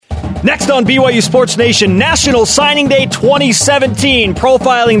Next on BYU Sports Nation, National Signing Day 2017,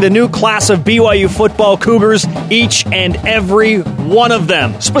 profiling the new class of BYU football Cougars, each and every one of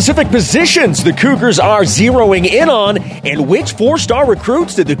them. Specific positions the Cougars are zeroing in on, and which four-star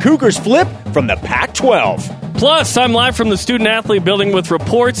recruits did the Cougars flip from the Pac-12? Plus, I'm live from the student-athlete building with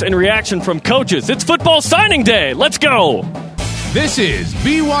reports and reaction from coaches. It's Football Signing Day. Let's go. This is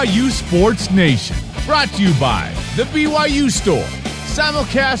BYU Sports Nation, brought to you by the BYU Store.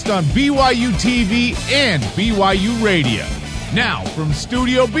 Simulcast on BYU TV and BYU Radio. Now, from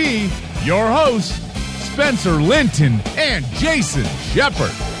Studio B, your hosts, Spencer Linton and Jason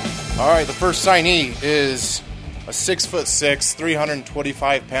Shepard. All right, the first signee is a 6'6",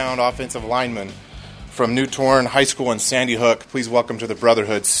 325-pound offensive lineman from New Torn High School in Sandy Hook. Please welcome to the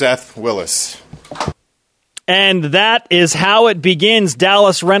Brotherhood, Seth Willis. And that is how it begins.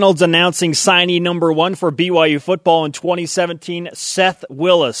 Dallas Reynolds announcing signee number 1 for BYU football in 2017, Seth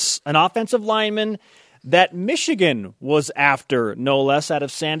Willis, an offensive lineman that Michigan was after, no less, out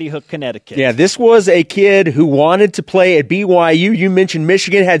of Sandy Hook, Connecticut. Yeah, this was a kid who wanted to play at BYU. You mentioned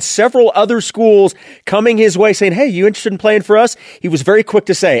Michigan, had several other schools coming his way saying, hey, you interested in playing for us? He was very quick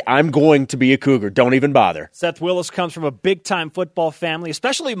to say, I'm going to be a Cougar. Don't even bother. Seth Willis comes from a big-time football family,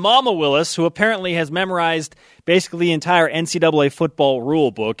 especially Mama Willis, who apparently has memorized basically the entire NCAA football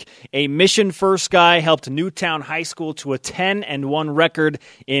rule book. A mission-first guy, helped Newtown High School to a 10-1 record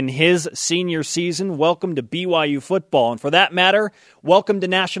in his senior season. Welcome to BYU football. And for that matter, welcome to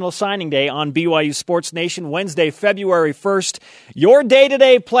National Signing Day on BYU Sports Nation, Wednesday, February 1st. Your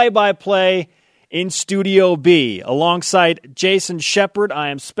day-to-day play-by-play in Studio B. Alongside Jason Shepard, I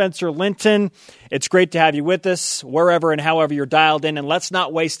am Spencer Linton. It's great to have you with us, wherever and however you're dialed in. And let's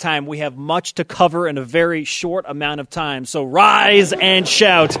not waste time. We have much to cover in a very short amount of time. So rise and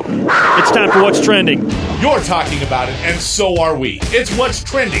shout. It's time for What's Trending. You're talking about it, and so are we. It's What's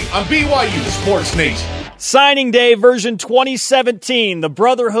Trending on BYU Sports Nation. Signing Day version 2017, the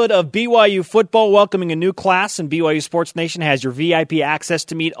Brotherhood of BYU football welcoming a new class, and BYU Sports Nation has your VIP access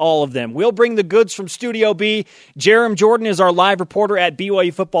to meet all of them. We'll bring the goods from Studio B. Jarom Jordan is our live reporter at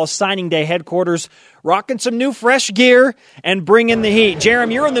BYU Football Signing Day headquarters, rocking some new fresh gear and bringing the heat.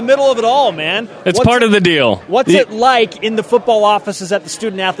 Jarom, you're in the middle of it all, man. It's part of the deal. What's it like in the football offices at the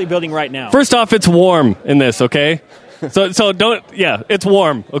student-athlete building right now? First off, it's warm in this, okay? So don't, it's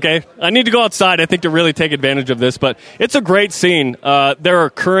warm, okay? I need to go outside, I think, to really take advantage of this, but it's a great scene. There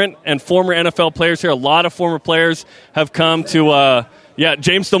are current and former NFL players here. A lot of former players have come to,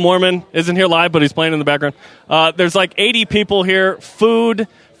 James the Mormon isn't here live, but he's playing in the background. There's like 80 people here, food,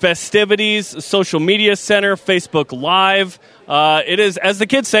 festivities, social media center, Facebook Live. It is, as the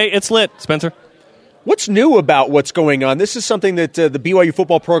kids say, it's lit, Spencer. What's new about what's going on? This is something that the BYU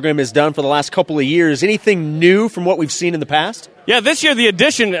football program has done for the last couple of years. Anything new from what we've seen in the past? Yeah, this year the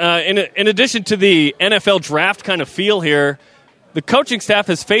addition, in addition to the NFL draft kind of feel here, the coaching staff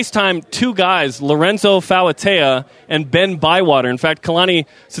has FaceTimed two guys, Lorenzo Fauatea and Ben Bywater. In fact, Kalani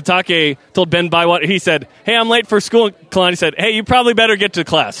Sitake told Ben Bywater, he said, hey, I'm late for school. Kalani said, hey, you probably better get to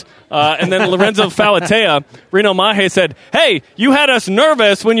class. And then Lorenzo Fauatea, Reno Mahe said, hey, you had us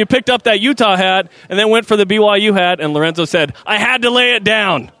nervous when you picked up that Utah hat and then went for the BYU hat. And Lorenzo said, I had to lay it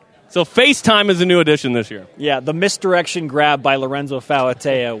down. So FaceTime is a new addition this year. Yeah, the misdirection grab by Lorenzo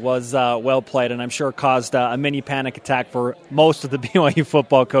Fauatea was well played, and I'm sure caused a mini panic attack for most of the BYU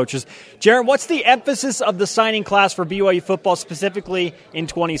football coaches. Jaron, what's the emphasis of the signing class for BYU football specifically in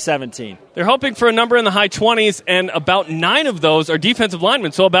 2017? They're hoping for a number in the high 20s, and about 9 of those are defensive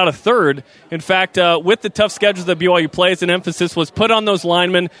linemen, so about a third. In fact, with the tough schedules that BYU plays, an emphasis was put on those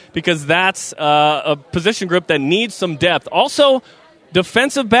linemen because that's a position group that needs some depth. Also,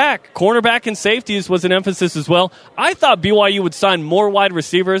 defensive back, cornerback, and safeties was an emphasis as well. I thought BYU would sign more wide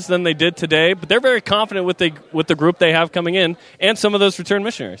receivers than they did today, but they're very confident with the group they have coming in and some of those return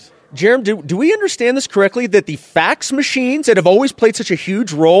missionaries. Jarom, do we understand this correctly, that the fax machines that have always played such a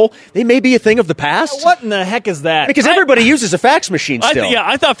huge role, they may be a thing of the past? What in the heck is that? Because everybody uses a fax machine still.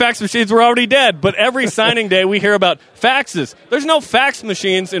 I thought fax machines were already dead, but every signing day we hear about faxes. There's no fax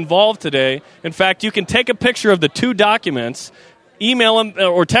machines involved today. In fact, you can take a picture of the 2 documents, email them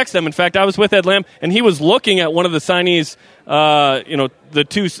or text them. In fact, I was with Ed Lamb, and he was looking at one of the signees, the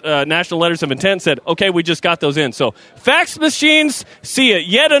 2 national letters of intent, said, okay, we just got those in. So fax machines, see it.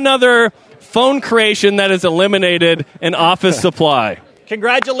 Yet another phone creation that has eliminated an office supply.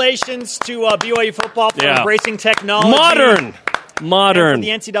 Congratulations to BYU football for embracing technology. Modern.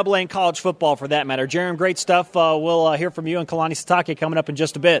 And for the NCAA and college football, for that matter. Jarom, great stuff. We'll hear from you and Kalani Sitake coming up in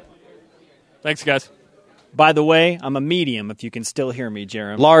just a bit. Thanks, guys. By the way, I'm a medium, if you can still hear me,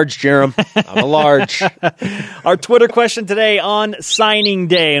 Jarom. Large, Jarom. I'm a large. Our Twitter question today on signing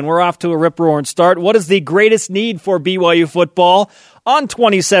day, and we're off to a rip-roaring start. What is the greatest need for BYU football on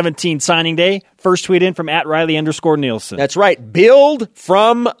 2017 signing day? First tweet in from @Riley_Nielsen. That's right. Build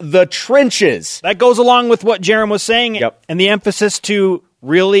from the trenches. That goes along with what Jarom was saying, Yep. and the emphasis to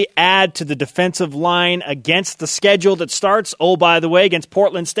really add to the defensive line against the schedule that starts, oh, by the way, against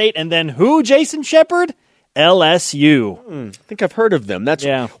Portland State, and then who, Jason Shepard? LSU. I think I've heard of them.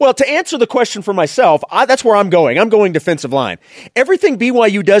 Yeah. Well, to answer the question for myself, that's where I'm going. I'm going defensive line. Everything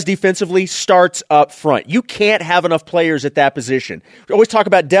BYU does defensively starts up front. You can't have enough players at that position. We always talk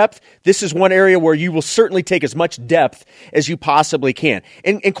about depth. This is one area where you will certainly take as much depth as you possibly can.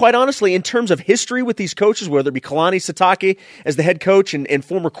 And quite honestly, in terms of history with these coaches, whether it be Kalani Sitake as the head coach and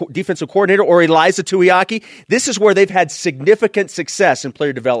former defensive coordinator or Eliza Tuiaki, this is where they've had significant success in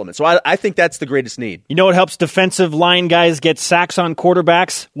player development. So I think that's the greatest need. You know what helps defensive line guys get sacks on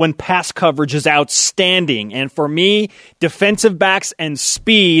quarterbacks? When pass coverage is outstanding. And for me, defensive backs and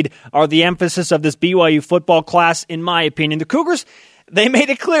speed are the emphasis of this BYU football class, in my opinion. The Cougars, they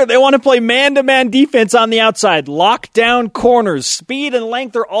made it clear they want to play man-to-man defense on the outside. Lock down corners. Speed and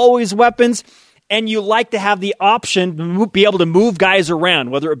length are always weapons. And you like to have the option to be able to move guys around,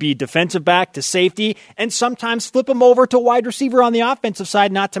 whether it be defensive back to safety, and sometimes flip them over to wide receiver on the offensive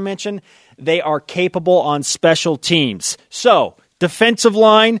side, not to mention they are capable on special teams. So, defensive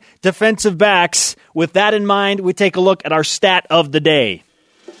line, defensive backs. With that in mind, we take a look at our stat of the day.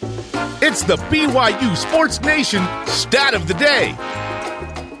 It's the BYU Sports Nation Stat of the Day.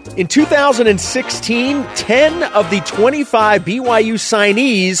 In 2016, 10 of the 25 BYU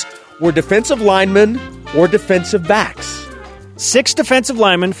signees were defensive linemen or defensive backs. 6 defensive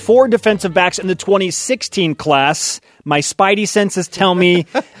linemen, 4 defensive backs in the 2016 class. My spidey senses tell me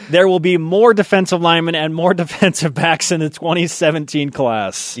there will be more defensive linemen and more defensive backs in the 2017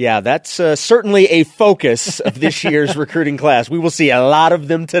 class. Yeah, that's certainly a focus of this year's recruiting class. We will see a lot of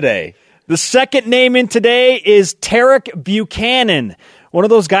them today. The second name in today is Tarek Buchanan, one of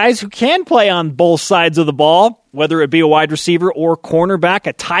those guys who can play on both sides of the ball, whether it be a wide receiver or cornerback,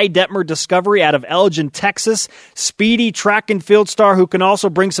 a Ty Detmer discovery out of Elgin, Texas, speedy track and field star who can also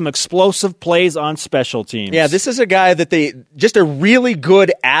bring some explosive plays on special teams. Yeah, this is a guy that just a really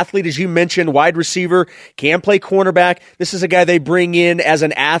good athlete, as you mentioned, wide receiver, can play cornerback. This is a guy they bring in as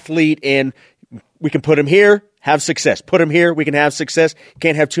an athlete, and we can put him here, have success. Put him here, we can have success.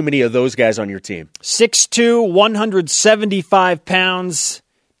 Can't have too many of those guys on your team. 6'2", 175 pounds,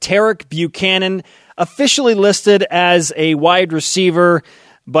 Tarek Buchanan, officially listed as a wide receiver,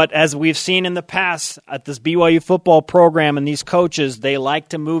 but as we've seen in the past at this BYU football program and these coaches, they like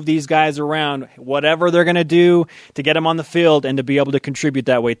to move these guys around, whatever they're going to do to get them on the field and to be able to contribute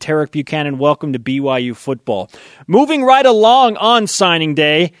that way. Tarek Buchanan, welcome to BYU football. Moving right along on signing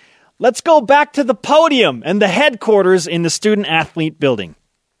day, let's go back to the podium and the headquarters in the student-athlete building.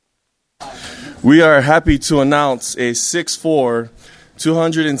 We are happy to announce a 6'4",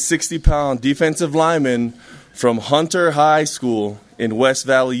 260-pound defensive lineman from Hunter High School in West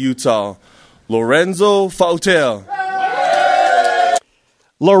Valley, Utah, Lorenzo Fautea.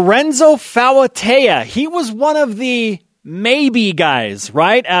 Lorenzo Fautea. He was one of the maybe guys,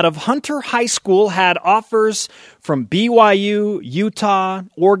 right? Out of Hunter High School, had offers from BYU, Utah,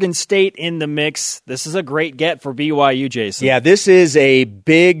 Oregon State in the mix. This is a great get for BYU, Jason. Yeah, this is a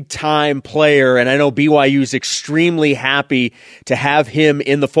big-time player, and I know BYU is extremely happy to have him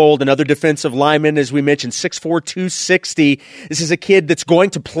in the fold. Another defensive lineman, as we mentioned, 6'4", 260. This is a kid that's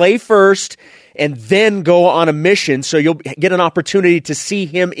going to play first and then go on a mission, so you'll get an opportunity to see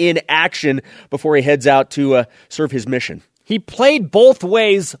him in action before he heads out to serve his mission. He played both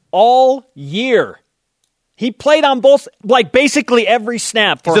ways all year. He played on both, basically every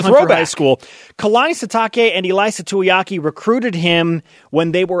snap for Hunter High School. Kalani Sitake and Eliza Tuiaki recruited him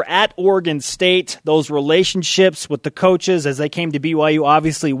when they were at Oregon State. Those relationships with the coaches as they came to BYU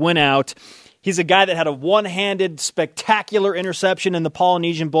obviously went out. He's a guy that had a one-handed, spectacular interception in the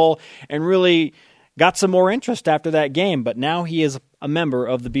Polynesian Bowl and really got some more interest after that game. But now he is a member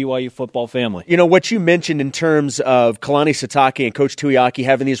of the BYU football family. You know, what you mentioned in terms of Kalani Sitake and Coach Tuiaki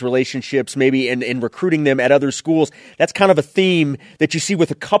having these relationships maybe and recruiting them at other schools, that's kind of a theme that you see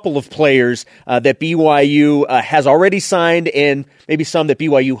with a couple of players that BYU has already signed and maybe some that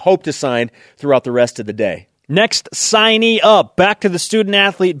BYU hope to sign throughout the rest of the day. Next signee up, back to the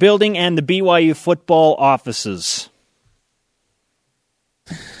student-athlete building and the BYU football offices.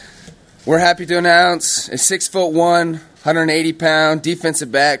 We're happy to announce a 6'1", 180-pound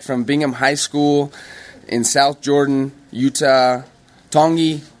defensive back from Bingham High School in South Jordan, Utah,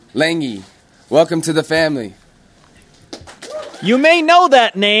 Tongi Langi Welcome to the family. You may know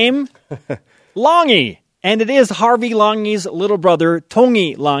that name, Longy. And it is Harvey Longy's little brother,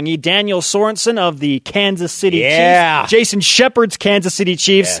 Tongi Longy, Daniel Sorensen of the Kansas City Chiefs, Jason Shepard's Kansas City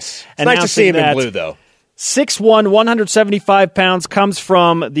Chiefs. Yes. It's nice to see him in blue, though. 6'1", 175 pounds, comes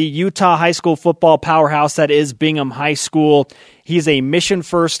from the Utah high school football powerhouse that is Bingham High School. He's a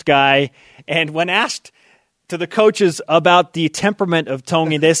mission-first guy. And when asked to the coaches about the temperament of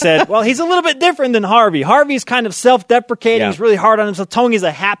Tongi, they said, well, he's a little bit different than Harvey. Harvey's kind of self-deprecating. Yeah. He's really hard on himself. Tongi's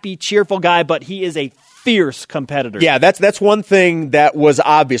a happy, cheerful guy, but he is a fierce competitor. Yeah, that's one thing that was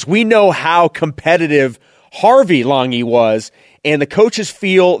obvious. We know how competitive Harvey Longy was, and the coaches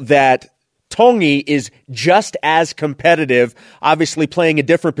feel that Tongi is just as competitive, obviously playing a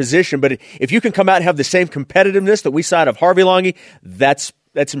different position. But if you can come out and have the same competitiveness that we saw out of Harvey Longy, that's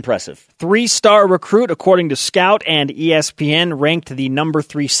impressive. 3-star recruit, according to Scout and ESPN, ranked the number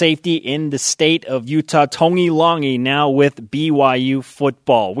 3 safety in the state of Utah. Tongi Longy now with BYU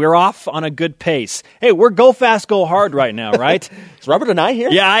football. We're off on a good pace. Hey, we're go fast, go hard right now, right? Is Robert and I here?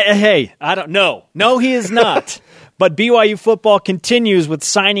 Yeah, I don't know. No, he is not. But BYU football continues with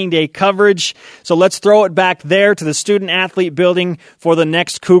signing day coverage. So let's throw it back there to the student-athlete building for the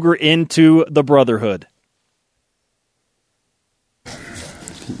next Cougar into the Brotherhood.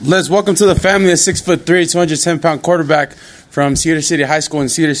 Let's welcome to the family a 6'3", 210-pound quarterback from Cedar City High School in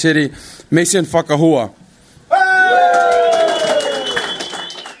Cedar City, Mason Fakahua.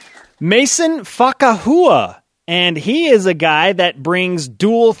 Mason Fakahua. And he is a guy that brings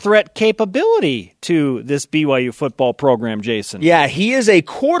dual threat capability to this BYU football program, Jason. Yeah, he is a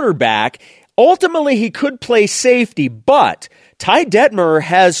quarterback. Ultimately, he could play safety, but Ty Detmer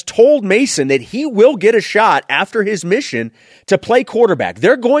has told Mason that he will get a shot after his mission to play quarterback.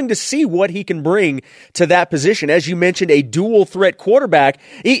 They're going to see what he can bring to that position. As you mentioned, a dual threat quarterback.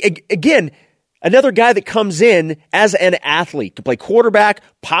 Again, another guy that comes in as an athlete to play quarterback,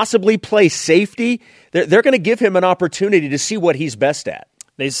 possibly play safety. They're going to give him an opportunity to see what he's best at.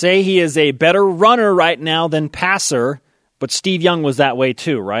 They say he is a better runner right now than passer, but Steve Young was that way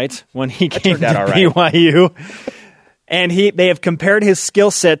too, right? When he came to BYU. And they have compared his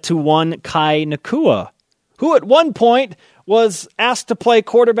skill set to one Kai Nakua, who at one point was asked to play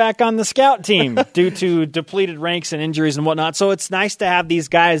quarterback on the scout team due to depleted ranks and injuries and whatnot. So it's nice to have these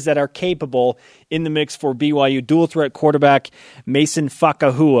guys that are capable in the mix for BYU. Dual threat quarterback Mason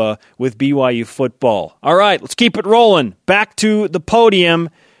Fakahua with BYU football. All right, let's keep it rolling. Back to the podium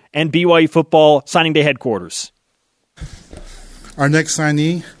and BYU football signing day headquarters. Our next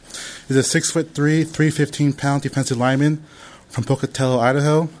signee is a 6'3", 315-pound defensive lineman from Pocatello,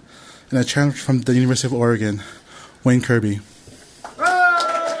 Idaho, and a transfer from the University of Oregon, Wayne Kirby.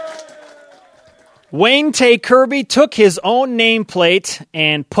 Wayne Tay Kirby took his own nameplate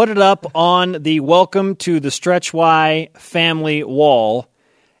and put it up on the Welcome to the Stretch Y family wall.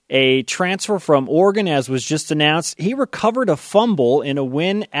 A transfer from Oregon, as was just announced. He recovered a fumble in a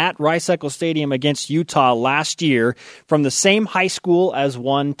win at Rice-Eccles Stadium against Utah last year from the same high school as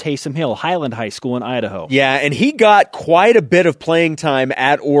one Taysom Hill, Highland High School in Idaho. Yeah, and he got quite a bit of playing time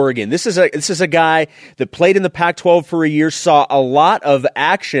at Oregon. This is a guy that played in the Pac-12 for a year, saw a lot of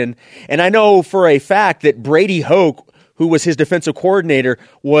action, and I know for a fact that Brady Hoke, who was his defensive coordinator,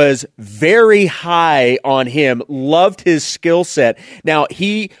 was very high on him, loved his skill set. Now,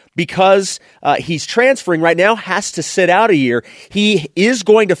 because he's transferring right now, has to sit out a year. He is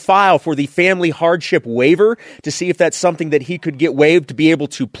going to file for the family hardship waiver to see if that's something that he could get waived to be able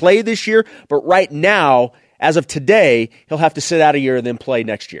to play this year. But right now, as of today, he'll have to sit out a year and then play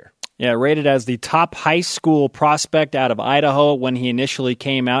next year. Yeah, rated as the top high school prospect out of Idaho when he initially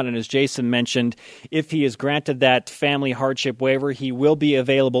came out. And as Jason mentioned, if he is granted that family hardship waiver, he will be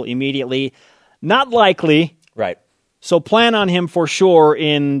available immediately. Not likely. Right. So plan on him for sure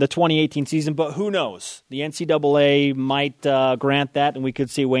in the 2018 season, but who knows? The NCAA might grant that, and we could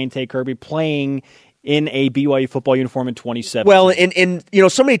see Wayne Tay Kirby playing in a BYU football uniform in 2017. Well,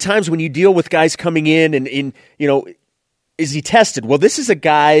 and so many times when you deal with guys coming in is he tested? Well, this is a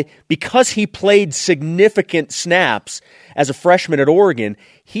guy, because he played significant snaps as a freshman at Oregon,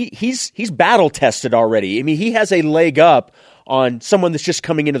 he's battle tested already. I mean, he has a leg up on someone that's just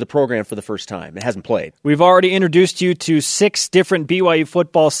coming into the program for the first time and hasn't played. We've already introduced you to 6 different BYU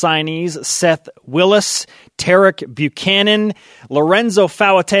football signees: Seth Willis, Tarek Buchanan, Lorenzo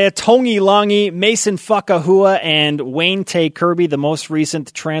Fauatea, Tongi Longy, Mason Fakahua, and Wayne Tay Kirby, the most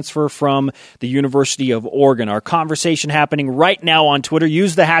recent transfer from the University of Oregon. Our conversation happening right now on Twitter.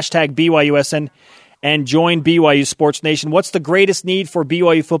 Use the hashtag BYUSN and join BYU Sports Nation. What's the greatest need for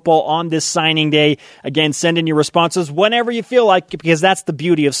BYU football on this signing day? Again, send in your responses whenever you feel like, because that's the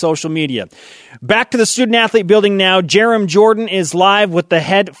beauty of social media. Back to the student-athlete building now. Jarom Jordan is live with the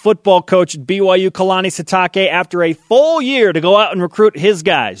head football coach at BYU, Kalani Sitake, after a full year to go out and recruit his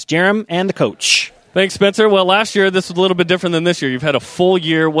guys. Jarom and the coach. Thanks, Spencer. Well, last year, this was a little bit different than this year. You've had a full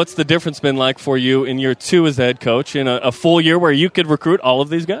year. What's the difference been like for you in year 2 as the head coach in a full year where you could recruit all of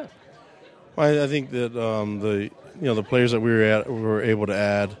these guys? Well, I think that the players that we were able to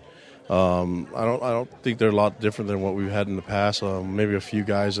add, I don't think they're a lot different than what we've had in the past. Maybe a few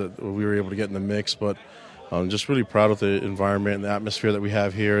guys that we were able to get in the mix, but I'm just really proud of the environment and the atmosphere that we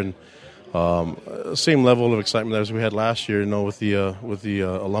have here, and same level of excitement as we had last year. With the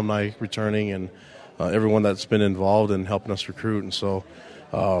alumni returning and everyone that's been involved in helping us recruit, and so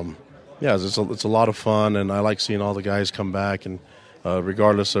it's a lot of fun, and I like seeing all the guys come back, and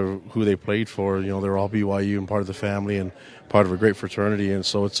regardless of who they played for, they're all BYU and part of the family and part of a great fraternity, and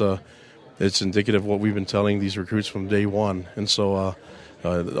so it's indicative of what we've been telling these recruits from day one, and so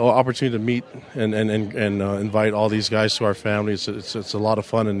the opportunity to meet and invite all these guys to our family, it's a lot of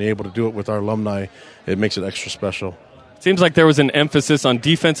fun, and able to do it with our alumni, it makes it extra special. Seems like there was an emphasis on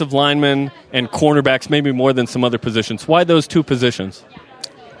defensive linemen and cornerbacks, maybe more than some other positions. Why those 2 positions?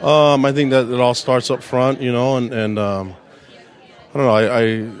 I think that it all starts up front, and I don't know.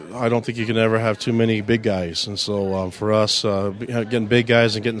 I don't think you can ever have too many big guys, and so for us, getting big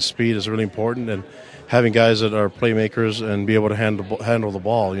guys and getting speed is really important, and having guys that are playmakers and be able to handle the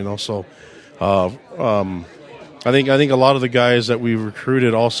ball. So I think a lot of the guys that we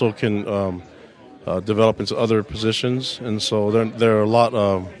recruited also can develop into other positions, and so there are a lot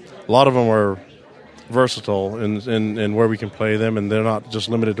of them are versatile in where we can play them, and they're not just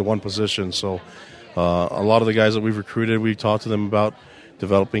limited to one position. So a lot of the guys that we've recruited, we talked to them about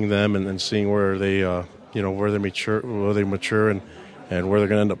developing them and seeing where they where they mature and where they're going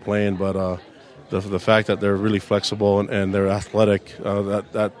to end up playing. But the fact that they're really flexible and they're athletic,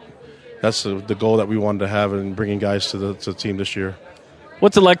 that's the goal that we wanted to have in bringing guys to the team this year.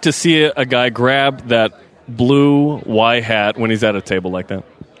 What's it like to see a guy grab that blue Y hat when he's at a table like that?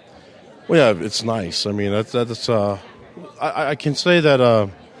 Well, yeah, it's nice. I mean, I can say that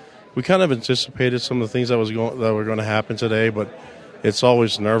we kind of anticipated some of the things that were going to happen today, but it's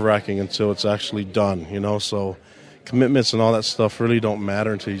always nerve-wracking until it's actually done. So commitments and all that stuff really don't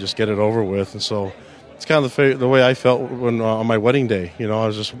matter until you just get it over with. And so it's kind of the way I felt when on my wedding day. I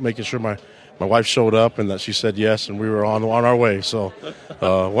was just making sure my wife showed up and that she said yes, and we were on our way. So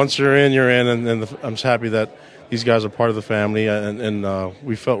once you're in, and I'm just happy that these guys are part of the family, and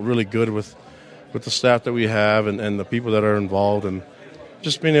we felt really good with the staff that we have and the people that are involved, and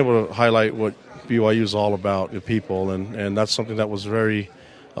just being able to highlight what BYU is all about, the people, and that's something that was very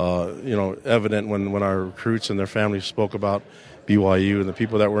evident when our recruits and their families spoke about BYU and the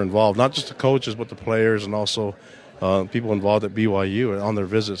people that were involved, not just the coaches but the players, and also people involved at BYU on their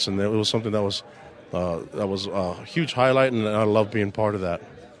visits, and it was something that was a huge highlight, and I love being part of that.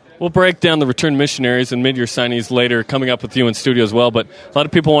 We'll break down the return missionaries and mid-year signees later, coming up with you in studio as well, but a lot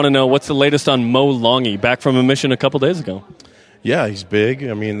of people want to know what's the latest on Mo Longy, back from a mission a couple days ago. Yeah, he's big.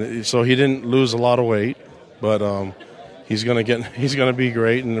 I mean, so he didn't lose a lot of weight, but he's going to be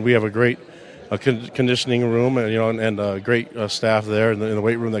great, and we have a great conditioning room, and a great staff there in the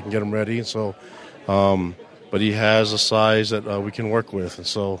weight room that can get him ready. So, but he has a size that we can work with, and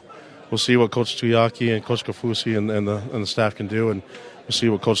so we'll see what Coach Tuyaki and Coach Kaufusi and the staff can do, and we'll see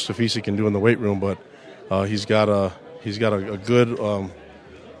what Coach Tafisi can do in the weight room. But he's got a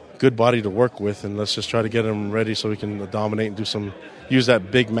good body to work with, and let's just try to get him ready so we can dominate and use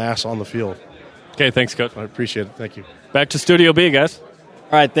that big mass on the field. Okay, thanks, Coach. I appreciate it. Thank you. Back to Studio B, guys.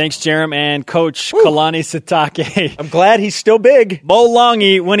 All right, thanks, Jarom, and Coach Kalani Sitake. I'm glad he's still big. Mo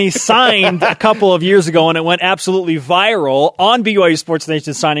Longy, when he signed a couple of years ago, and it went absolutely viral on BYU Sports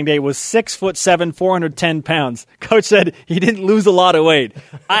Nation signing day, was 6'7", 410 pounds. Coach said he didn't lose a lot of weight.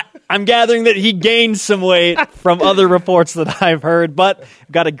 I'm gathering that he gained some weight from other reports that I've heard, but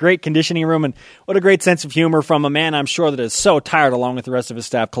got a great conditioning room, and what a great sense of humor from a man I'm sure that is so tired, along with the rest of his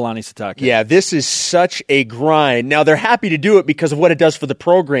staff, Kalani Sitake. Yeah, this is such a grind. Now, they're happy to do it because of what it does for the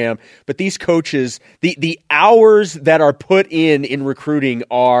program, but these coaches, the hours that are put in recruiting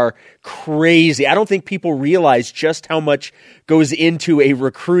are crazy. I don't think people realize just how much goes into a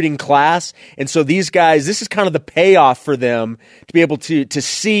recruiting class, and so these guys, this is kind of the payoff for them to be able to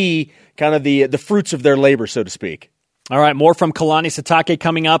see kind of the fruits of their labor, so to speak. All right, more from Kalani Sitake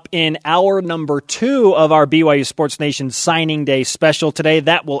coming up in hour number 2 of our BYU Sports Nation Signing Day special today.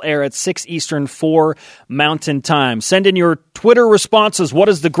 That will air at 6 Eastern, 4 Mountain Time. Send in your Twitter responses. What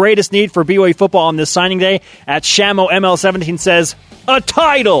is the greatest need for BYU football on this signing day? At ShamoML17 says, a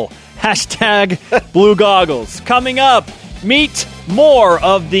title. Hashtag Blue Goggles. Coming up, meet more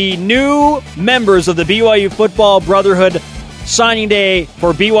of the new members of the BYU Football Brotherhood. Signing day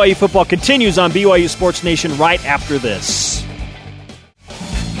for BYU football continues on BYU Sports Nation right after this.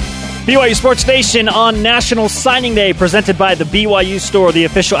 BYU Sports Nation on National Signing Day, presented by the BYU Store, the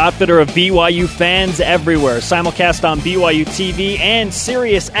official outfitter of BYU fans everywhere. Simulcast on BYU TV and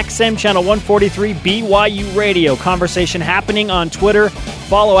Sirius XM Channel 143 BYU Radio. Conversation happening on Twitter.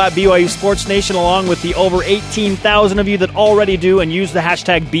 Follow at BYU Sports Nation along with the over 18,000 of you that already do, and use the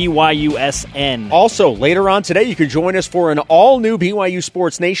hashtag BYUSN. Also, later on today, you can join us for an all-new BYU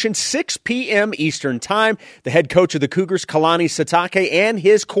Sports Nation, 6 p.m. Eastern Time. The head coach of the Cougars, Kalani Sitake, and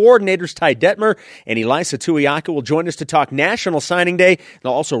his coordinators, Ty Detmer and Elisa Tuiaka, will join us to talk National Signing Day.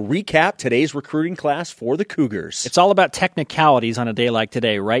 They'll also recap today's recruiting class for the Cougars. It's all about technicalities on a day like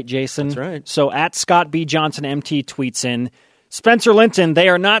today, right, Jason? That's right. So at Scott B. Johnson MT tweets in, Spencer Linton, they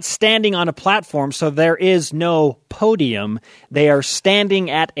are not standing on a platform, so there is no podium. They are standing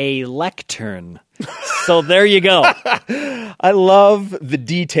at a lectern. So there you go. I love the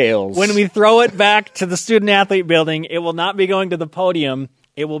details. When we throw it back to the student-athlete building, it will not be going to the podium.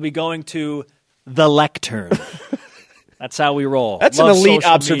 It will be going to the lectern. That's how we roll. That's Love an elite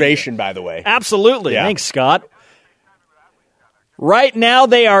social observation, media. by the way. Absolutely. Yeah. Thanks, Scott. Right now,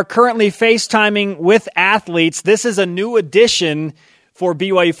 they are currently FaceTiming with athletes. This is a new addition for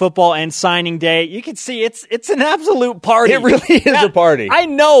BYU football and signing day. You can see it's an absolute party. It really is a party. I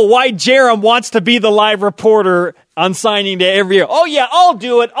know why Jarom wants to be the live reporter on signing day every year. Oh, yeah, I'll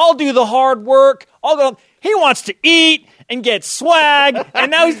do it. I'll do the hard work. He wants to eat and get swag,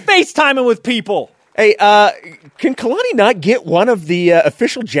 and now he's FaceTiming with people. Hey, can Kalani not get one of the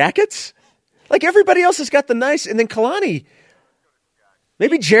official jackets? Like everybody else has got the nice, and then Kalani...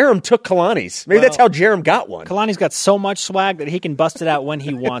 Maybe Jarom took Kalani's. Maybe that's how Jarom got one. Kalani's got so much swag that he can bust it out when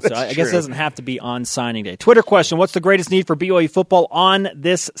he wants to. I guess it doesn't have to be on signing day. Twitter question, what's the greatest need for BYU football on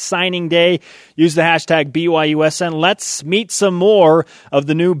this signing day? Use the hashtag BYUSN. Let's meet some more of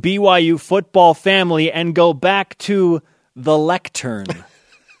the new BYU football family and go back to the lectern.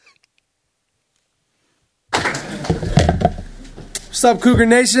 What's up, Cougar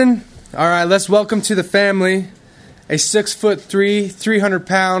Nation? All right, let's welcome to the family a 6'3",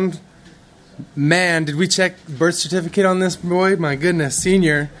 300-pound man. Did we check birth certificate on this boy? My goodness,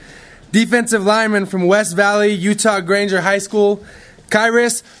 senior. Defensive lineman from West Valley, Utah Granger High School,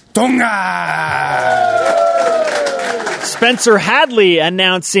 Kaufusi Tonga. Spencer Hadley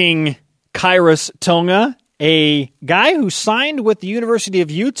announcing Kaufusi Tonga, a guy who signed with the University of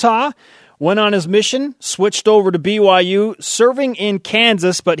Utah, went on his mission, switched over to BYU, serving in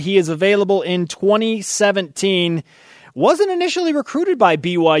Kansas, but he is available in 2017. Wasn't initially recruited by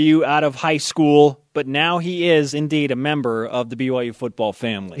BYU out of high school, but now he is indeed a member of the BYU football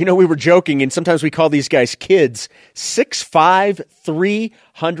family. You know, we were joking, and sometimes we call these guys kids. 6'5",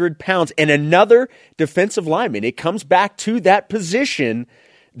 300 pounds, and another defensive lineman. It comes back to that position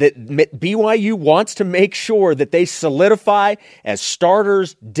that BYU wants to make sure that they solidify as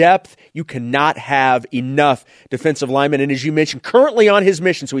starters, depth. You cannot have enough defensive linemen. And as you mentioned, currently on his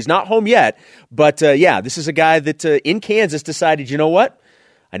mission, so he's not home yet. But, this is a guy that in Kansas decided, you know what?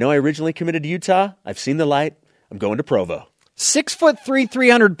 I know I originally committed to Utah. I've seen the light. I'm going to Provo. 6'3",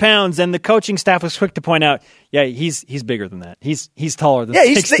 300 pounds, and the coaching staff was quick to point out, yeah, he's bigger than that. He's taller than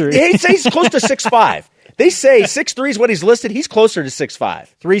 6'3". He's close to 6'5". They say 6'3" is what he's listed. He's closer to 6'5".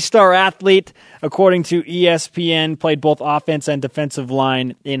 Three-star athlete, according to ESPN, played both offense and defensive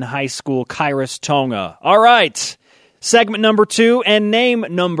line in high school. Kaufusi Tonga. All right, segment number 2 and name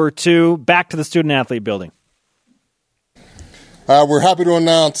number 2. Back to the student-athlete building. We're happy to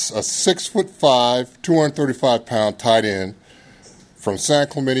announce a 6'5", 235-pound tight end from San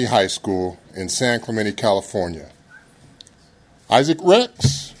Clemente High School in San Clemente, California. Isaac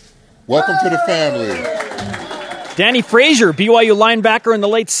Rex, welcome to the family. Danny Frazier, BYU linebacker in the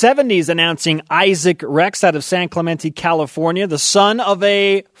late 70s, announcing Isaac Rex out of San Clemente, California, the son of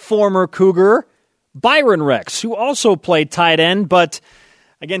a former Cougar, Byron Rex, who also played tight end. But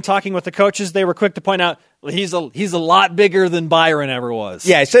again, talking with the coaches, they were quick to point out, He's a lot bigger than Byron ever was.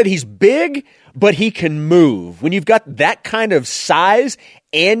 Yeah, I said he's big, but he can move. When you've got that kind of size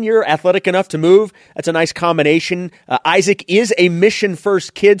and you're athletic enough to move, that's a nice combination. Isaac is a Mission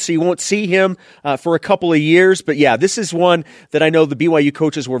First kid, so you won't see him for a couple of years. But yeah, this is one that I know the BYU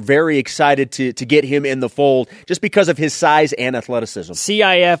coaches were very excited to get him in the fold just because of his size and athleticism.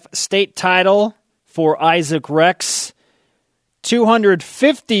 CIF state title for Isaac Rex.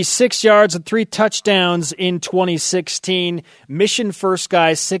 256 yards and 3 touchdowns in 2016. Mission First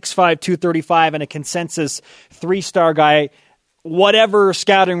guy, 6'5", 235, and a consensus 3-star guy. Whatever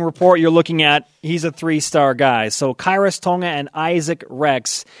scouting report you're looking at, he's a 3-star guy. So Kairos Tonga and Isaac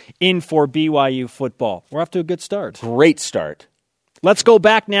Rex in for BYU football. We're off to a good start. Great start. Let's go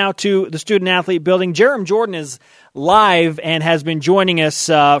back now to the student-athlete building. Jarom Jordan is live and has been joining us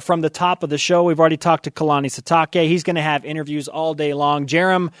from the top of the show. We've already talked to Kalani Sitake. He's going to have interviews all day long.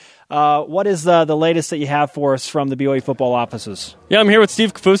 Jarom, what is the latest that you have for us from the BYU football offices? Yeah, I'm here with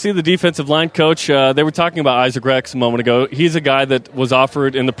Steve Kaufusi, the defensive line coach. They were talking about Isaac Rex a moment ago. He's a guy that was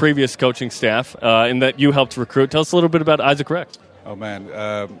offered in the previous coaching staff and that you helped recruit. Tell us a little bit about Isaac Rex. Oh, man,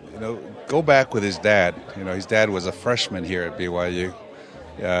 go back with his dad. His dad was a freshman here at BYU,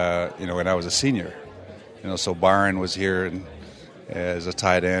 when I was a senior. So Byron was here as a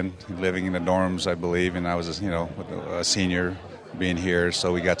tight end, living in the dorms, I believe, and I was, a senior being here.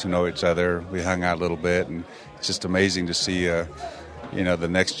 So we got to know each other. We hung out a little bit, and it's just amazing to see, the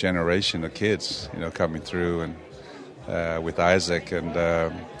next generation of kids, coming through and with Isaac,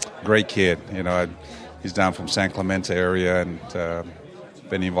 and great kid. He's down from San Clemente area and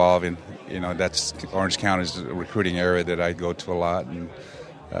been involved in, that's Orange County's recruiting area that I go to a lot, and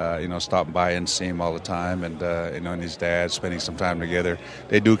stopping by and see him all the time, and and his dad, spending some time together.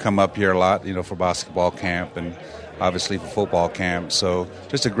 They do come up here a lot, for basketball camp and obviously for football camp. So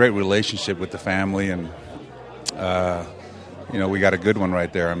just a great relationship with the family, and we got a good one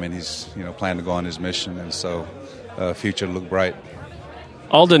right there. I mean, he's planning to go on his mission, and so future look bright.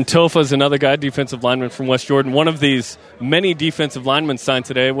 Alden Tofa is another guy, defensive lineman from West Jordan. One of these many defensive linemen signed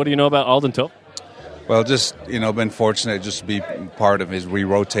today. What do you know about Alden Tofa? Well, just, been fortunate just to be part of his, we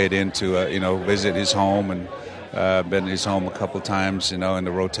rotate into, visit his home, and been to his home a couple of times, in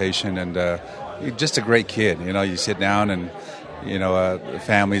the rotation, and just a great kid. You sit down and,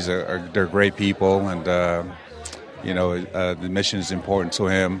 families they're great people, and, the mission is important to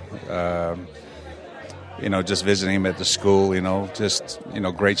him. Just visiting him at the school,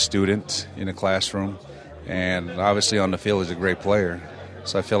 great student in the classroom, and obviously on the field he's a great player.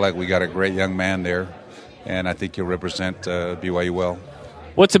 So I feel like we got a great young man there, and I think he'll represent BYU well.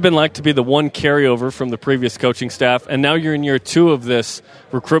 What's it been like to be the one carryover from the previous coaching staff, and now you're in year 2 of this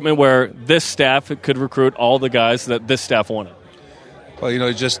recruitment where this staff could recruit all the guys that this staff wanted?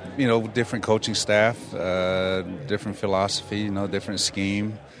 Well, just, different coaching staff, different philosophy, different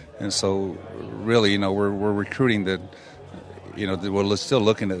scheme. And so really, we're recruiting we're still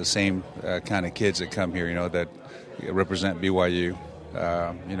looking at the same kind of kids that come here, that represent BYU.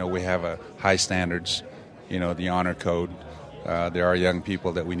 We have a high standards, the honor code. There are young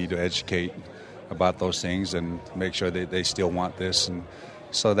people that we need to educate about those things and make sure that they still want this. And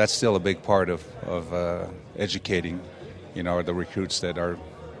so that's still a big part of educating, the recruits that are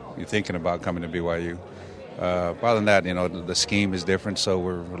thinking about coming to BYU. Other than that, the scheme is different, so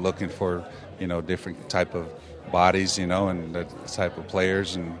we're looking for, different type of bodies, and the type of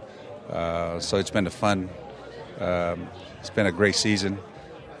players. And so it's been it's been a great season,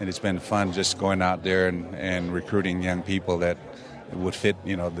 and it's been fun just going out there and recruiting young people that would fit,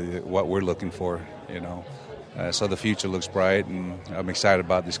 what we're looking for, So the future looks bright, and I'm excited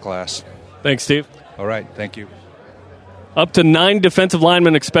about this class. Thanks, Steve. All right, thank you. Up to 9 defensive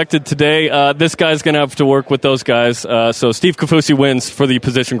linemen expected today. This guy's going to have to work with those guys. So Steve Kaufusi wins for the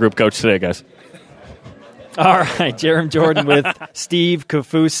position group coach today, guys. All right, Jarom Jordan with Steve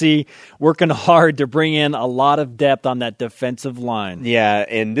Kaufusi, working hard to bring in a lot of depth on that defensive line. Yeah,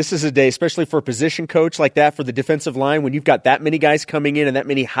 and this is a day, especially for a position coach like that for the defensive line, when you've got that many guys coming in and that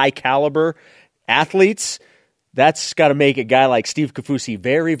many high-caliber athletes, that's got to make a guy like Steve Kaufusi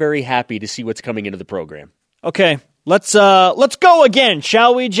very, very happy to see what's coming into the program. Okay, let's go again,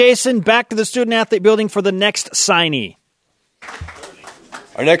 shall we, Jason? Back to the student-athlete building for the next signee.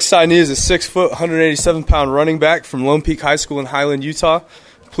 Our next signee is a 6-foot, 187-pound running back from Lone Peak High School in Highland, Utah.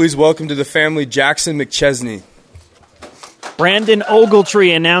 Please welcome to the family Jackson McChesney. Brandon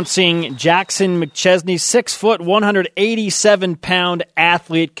Ogletree announcing Jackson McChesney, 6-foot, 187-pound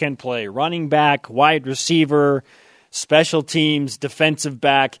athlete, can play running back, wide receiver, special teams, defensive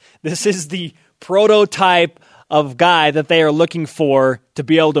back. This is the prototype of guy that they are looking for to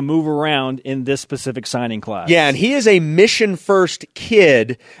be able to move around in this specific signing class. Yeah, and he is a mission-first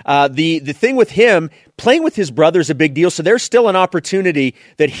kid. The thing with him, playing with his brother is a big deal, so there's still an opportunity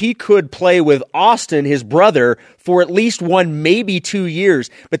that he could play with Austin, his brother, for at least 1, maybe 2 years.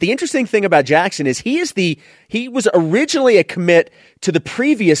 But the interesting thing about Jackson is he was originally a commit to the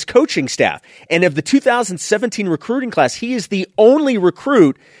previous coaching staff. And of the 2017 recruiting class, he is the only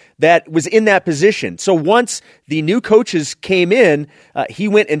recruit that was in that position. So once the new coaches came in, he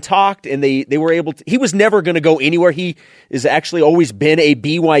went and talked, and they were able to. He was never going to go anywhere. He has actually always been a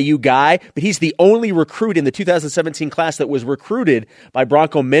BYU guy, but he's the only recruit in the 2017 class that was recruited by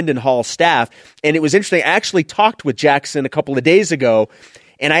Bronco Mendenhall's staff. And it was interesting. I actually talked with Jackson a couple of days ago,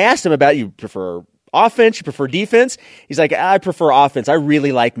 and I asked him about, you prefer offense, you prefer defense? He's like, I prefer offense. I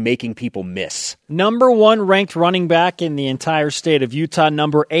really like making people miss. Number 1 ranked running back in the entire state of Utah.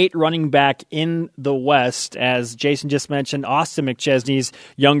 Number 8 running back in the West. As Jason just mentioned, Austin McChesney's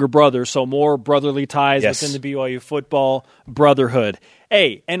younger brother. So more brotherly ties within the BYU football brotherhood.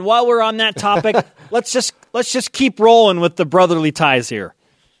 Hey, and while we're on that topic, let's just keep rolling with the brotherly ties here.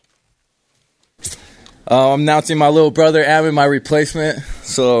 I'm announcing my little brother, Ammon, my replacement.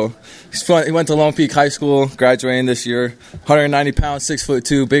 So he went to Lone Peak High School, graduating this year. 190 pounds,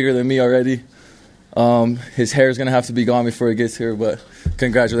 6'2", bigger than me already. His hair is going to have to be gone before he gets here, but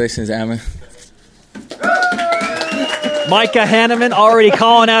congratulations, Ammon. Micah Hanneman already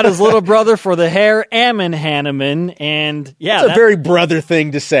calling out his little brother for the hair, Ammon Hanneman. And yeah, that's a very brother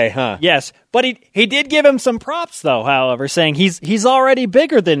thing to say, huh? Yes, but he did give him some props, though, however, saying he's already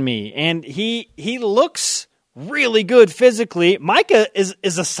bigger than me, and he looks really good physically. Micah is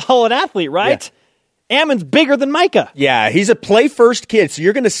a solid athlete, right? Yeah. Ammon's bigger than Micah. Yeah, he's a play-first kid, so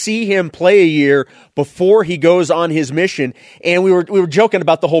you're going to see him play a year before he goes on his mission. And we were joking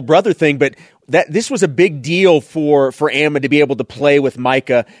about the whole brother thing, but this was a big deal for Ammon to be able to play with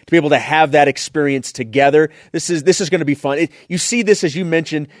Micah, to be able to have that experience together. This is going to be fun. You see this, as you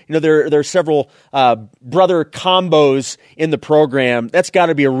mentioned, there are several brother combos in the program. That's got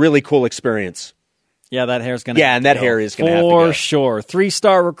to be a really cool experience. Yeah, that hair's going to and that hair is going to have to go. For sure.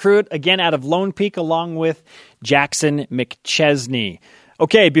 3-star recruit, again, out of Lone Peak, along with Jackson McChesney.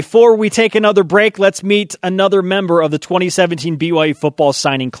 Okay, before we take another break, let's meet another member of the 2017 BYU football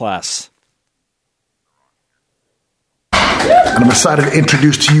signing class. And I'm excited to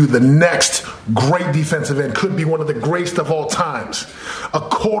introduce to you the next great defensive end, could be one of the greatest of all times. A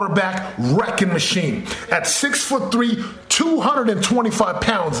quarterback wrecking machine. At 6'3", 225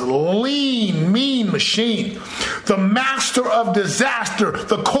 pounds, lean, mean machine. The master of disaster,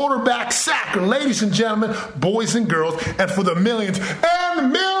 the quarterback sacker. Ladies and gentlemen, boys and girls, and for the millions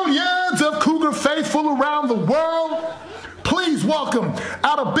and millions of Cougar faithful around the world, please welcome,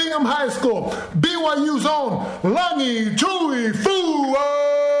 out of Bingham High School, BYU's own Kalani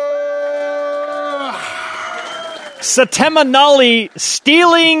Sitake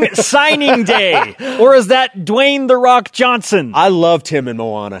stealing signing day. Or is that Dwayne "The Rock" Johnson? I loved him in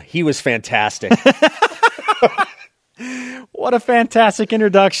Moana. He was fantastic. What a fantastic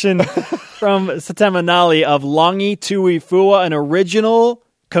introduction from Sitake of Langi Tuifua, an original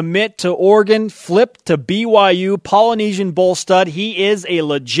commit to Oregon, flip to BYU, Polynesian Bowl stud. He is a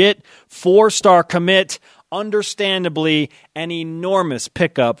legit 4-star commit. Understandably, an enormous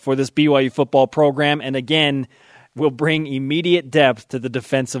pickup for this BYU football program. And again, will bring immediate depth to the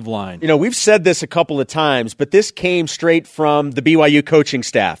defensive line. We've said this a couple of times, but this came straight from the BYU coaching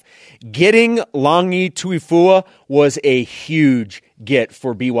staff. Getting Langi Tuifua was a huge get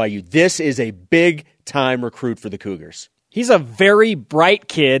for BYU. This is a big-time recruit for the Cougars. He's a very bright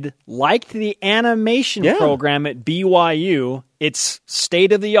kid, liked the animation program at BYU. It's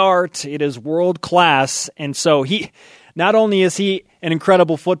state-of-the-art. It is world-class. And so not only is he an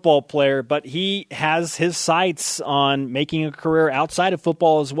incredible football player, but he has his sights on making a career outside of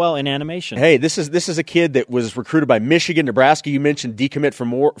football as well in animation. Hey, this is a kid that was recruited by Michigan, Nebraska. You mentioned decommit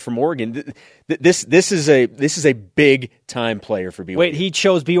from Oregon. This is a big time player for BYU. Wait, he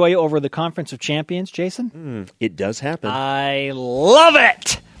chose BYU over the Conference of Champions, Jason? It does happen. I love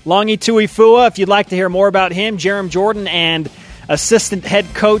it. Langi Tuifua. If you'd like to hear more about him, Jarom Jordan and assistant head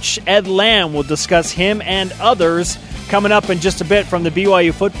coach Ed Lamb will discuss him and others coming up in just a bit from the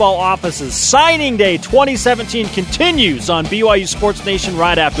BYU football offices. Signing Day 2017 continues on BYU Sports Nation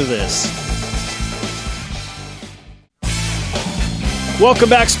right after this. Welcome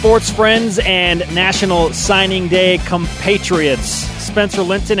back, sports friends and National Signing Day compatriots. Spencer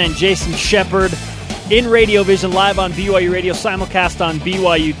Linton and Jason Shepard in Radio Vision, live on BYU Radio, simulcast on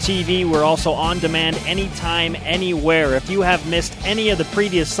BYU TV. We're also on demand anytime, anywhere. If you have missed any of the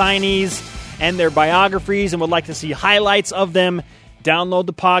previous signees and their biographies and would like to see highlights of them, Download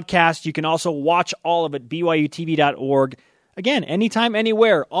the podcast. You can also watch all of it, BYUtv.org. Again, anytime,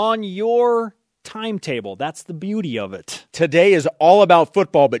 anywhere, on your timetable. That's the beauty of it. Today is all about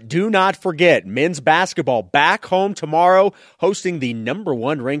football, but do not forget men's basketball back home tomorrow, hosting the number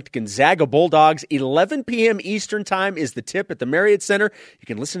 1 ranked Gonzaga Bulldogs. 11 p.m. Eastern Time is the tip at the Marriott Center. You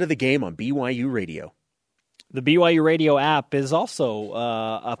can listen to the game on BYU Radio. The BYU Radio app is also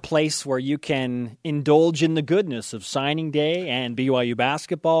a place where you can indulge in the goodness of signing day and BYU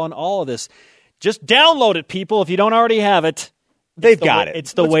basketball and all of this. Just download it, people, if you don't already have it. They've got it.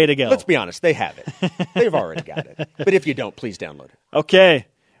 It's the way to go. Let's be honest. They have it. They've already got it. But if you don't, please download it. Okay.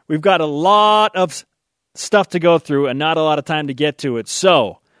 We've got a lot of stuff to go through and not a lot of time to get to it.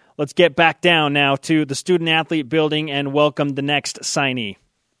 So let's get back down now to the student-athlete building and welcome the next signee.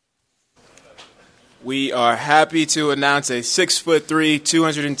 We are happy to announce a 6'3",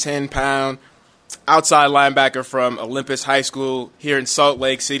 210-pound outside linebacker from Olympus High School here in Salt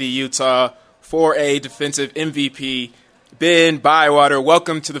Lake City, Utah, 4A defensive MVP, Ben Bywater.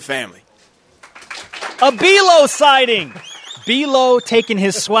 Welcome to the family. A Belo sighting. Belo taking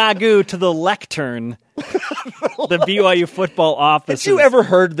his swagoo to the lectern. The BYU football office. Have you ever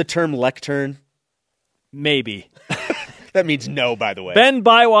heard the term lectern? Maybe. That means no, by the way. Ben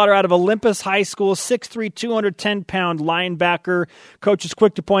Bywater out of Olympus High School, 6'3", 210-pound linebacker. Coach is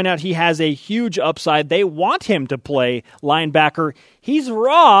quick to point out he has a huge upside. They want him to play linebacker. He's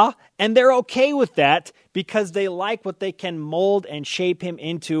raw, and they're okay with that because they like what they can mold and shape him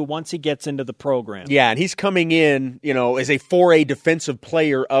into once he gets into the program. Yeah, and he's coming in, as a 4A defensive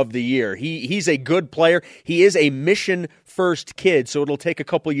player of the year. He's a good player. He is a mission-first kid, so it'll take a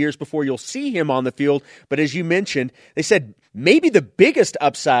couple years before you'll see him on the field. But as you mentioned, they said maybe the biggest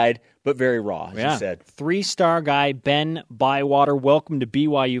upside, but very raw, as you said. 3-star guy, Ben Bywater. Welcome to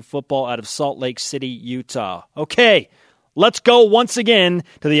BYU football out of Salt Lake City, Utah. Okay, let's go once again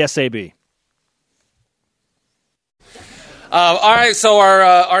to the SAB. All right, so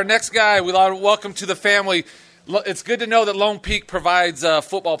our next guy, we welcome to the family. It's good to know that Lone Peak provides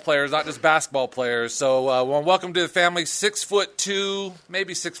football players, not just basketball players. So welcome to the family. 6'2",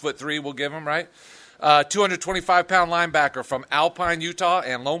 maybe 6'3", we'll give him, right? 225-pound linebacker from Alpine, Utah,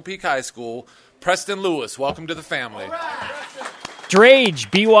 and Lone Peak High School, Preston Lewis. Welcome to the family.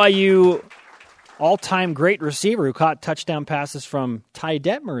 Drage, BYU all-time great receiver who caught touchdown passes from Ty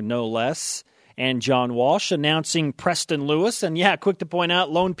Detmer, no less. And John Walsh announcing Preston Lewis. And quick to point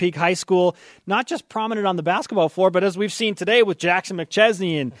out, Lone Peak High School, not just prominent on the basketball floor, but as we've seen today with Jackson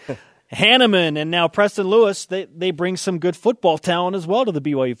McChesney and Hanneman and now Preston Lewis, they bring some good football talent as well to the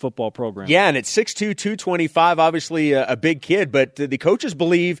BYU football program. Yeah, and at 6'2", 225, obviously a big kid, but the coaches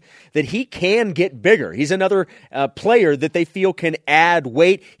believe that he can get bigger. He's another player that they feel can add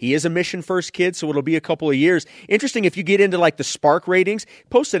weight. He is a mission-first kid, so it'll be a couple of years. Interesting, if you get into like the Spark ratings,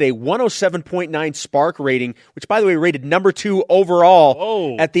 posted a 107.9 Spark rating, which, by the way, rated number 2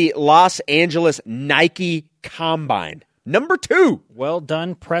 overall at the Los Angeles Nike Combine. Number 2. Well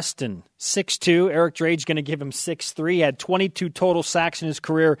done, Preston. 6'2". Eric Drage going to give him 6'3". Had 22 total sacks in his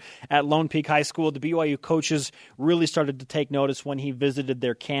career at Lone Peak High School. The BYU coaches really started to take notice when he visited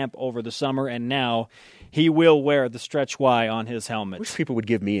their camp over the summer, and now he will wear the stretch Y on his helmet. Wish people would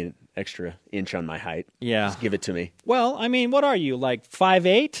give me an extra inch on my height. Yeah. Just give it to me. Well, I mean, what are you, like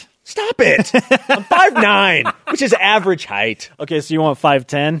 5'8"? Stop it! I'm 5'9", which is average height. Okay, so you want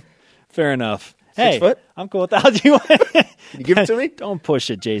 5'10"? Fair enough. 6 foot? I'm cool with that. Can you give it to me? Don't push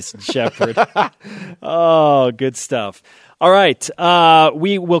it, Jason Shepard. Oh, good stuff. All right.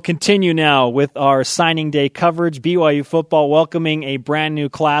 We will continue now with our signing day coverage. BYU football welcoming a brand new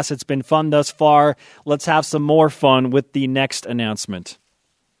class. It's been fun thus far. Let's have some more fun with the next announcement.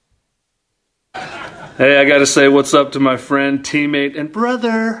 Hey, I got to say what's up to my friend, teammate, and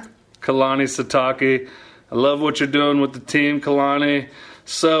brother, Kalani Sitake. I love what you're doing with the team, Kalani.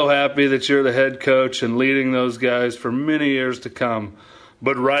 So happy that you're the head coach and leading those guys for many years to come.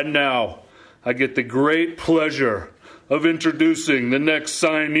 But right now, I get the great pleasure of introducing the next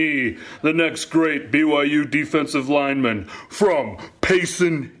signee, the next great BYU defensive lineman from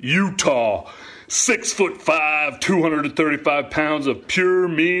Payson, Utah. 6'5", 235 pounds of pure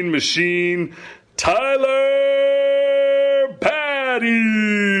mean machine, Tyler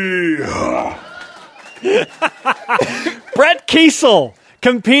Patty. Brett Kiesel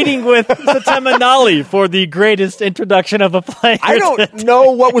competing with Satamanali for the greatest introduction of a player. I don't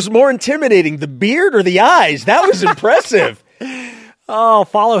know what was more intimidating, the beard or the eyes. That was impressive. Oh,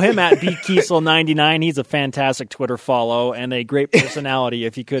 follow him at bkiesel99. He's a fantastic Twitter follow and a great personality,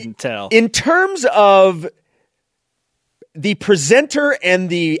 if you couldn't tell. In terms of the presenter and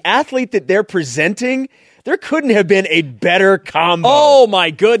the athlete that they're presenting, There couldn't have been a better combo. Oh,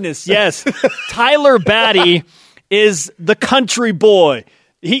 my goodness, yes. Tyler Batty is the country boy.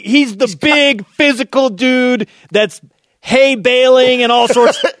 He's the big physical dude that's hay baling and all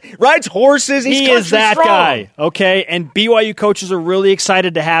sorts. Rides horses. He is that strong guy, okay? And BYU coaches are really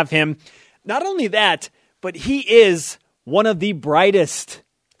excited to have him. Not only that, but he is one of the brightest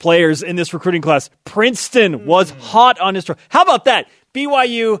players in this recruiting class. Princeton was hot on his trail. How about that?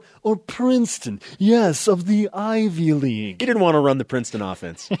 BYU or Princeton? Yes, of the Ivy League. He didn't want to run the Princeton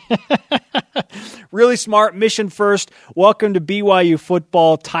offense. Really smart, mission first. Welcome to BYU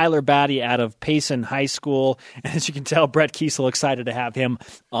football. Tyler Batty out of Payson High School. And as you can tell, Brett Kiesel excited to have him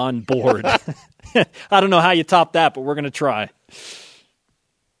on board. I don't know how you top that, but we're going to try.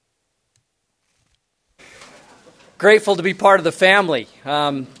 Grateful to be part of the family.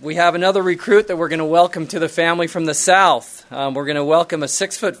 We have another recruit that we're going to welcome to the family from the South. We're going to welcome a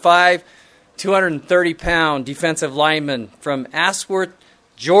 6'5", 230-pound defensive lineman from Ashworth,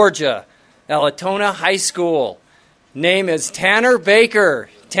 Georgia, Alatona High School. Name is Tanner Baker.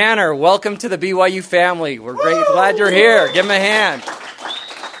 Tanner, welcome to the BYU family. We're glad you're here. Give him a hand.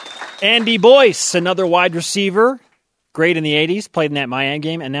 Andy Boyce, another wide receiver. Great in the 80s, played in that Miami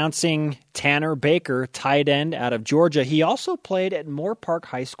game, announcing Tanner Baker, tight end out of Georgia. He also played at Moore Park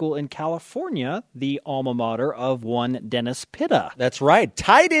High School in California, the alma mater of one Dennis Pitta. That's right.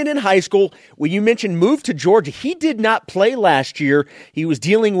 Tight end in high school. When you mentioned moved to Georgia, he did not play last year. He was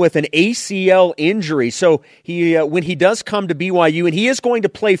dealing with an ACL injury. So he, when he does come to BYU, and he is going to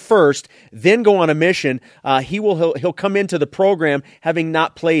play first, then go on a mission, he'll come into the program having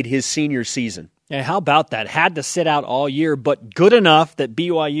not played his senior season. Yeah, how about that? Had to sit out all year, but good enough that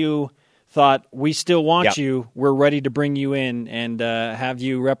BYU thought, we still want you. We're ready to bring you in and have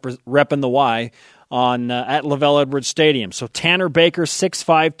you repping the Y at Lavelle Edwards Stadium. So Tanner Baker,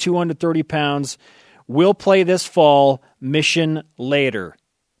 6'5", 230 pounds, will play this fall, mission later.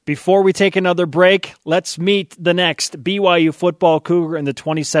 Before we take another break, let's meet the next BYU football Cougar in the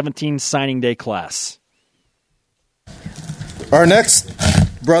 2017 signing day class. Our next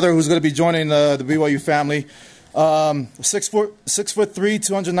brother who's going to be joining the BYU family, 6'3",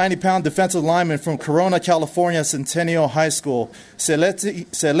 290-pound defensive lineman from Corona, California, Centennial High School, Seleti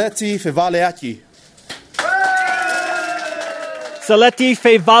Fevaliaki. Seleti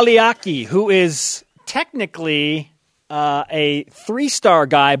Fevaliaki, who is technically a three-star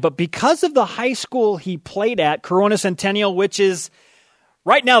guy, but because of the high school he played at, Corona Centennial, which is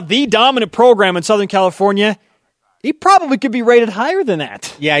right now the dominant program in Southern California, he probably could be rated higher than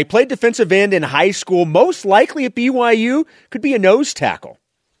that. Yeah, he played defensive end in high school. Most likely at BYU, could be a nose tackle.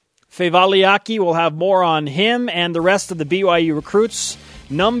 Fevaliaki, will have more on him and the rest of the BYU recruits.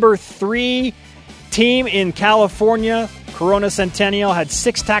 Number 3 team in California, Corona Centennial, had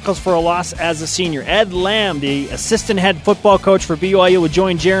 6 tackles for a loss as a senior. Ed Lamb, the assistant head football coach for BYU, will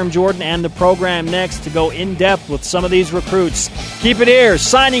join Jarom Jordan and the program next to go in-depth with some of these recruits. Keep it here.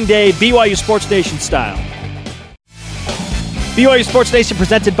 Signing day, BYU Sports Nation style. BYU Sports Nation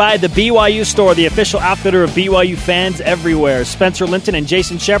presented by the BYU Store, the official outfitter of BYU fans everywhere. Spencer Linton and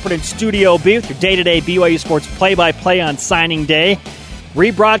Jason Shepard in Studio B with your day-to-day BYU Sports play-by-play on signing day.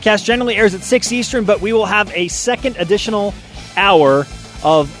 Rebroadcast generally airs at 6 Eastern, but we will have a second additional hour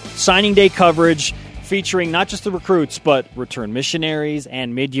of signing day coverage featuring not just the recruits, but return missionaries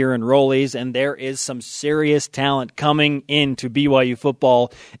and mid-year enrollees, and there is some serious talent coming into BYU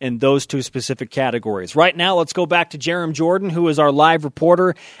football in those 2 specific categories. Right now, let's go back to Jarom Jordan, who is our live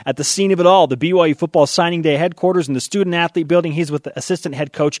reporter at the scene of it all, the BYU Football Signing Day headquarters in the Student-Athlete Building. He's with the assistant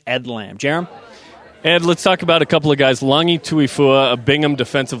head coach, Ed Lamb. Jarom? Ed, let's talk about a couple of guys. Langi Tuifua, a Bingham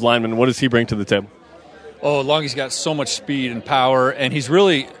defensive lineman. What does he bring to the table? Oh, Longy's got so much speed and power, and he's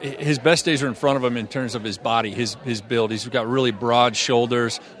really, his best days are in front of him in terms of his body, his build. He's got really broad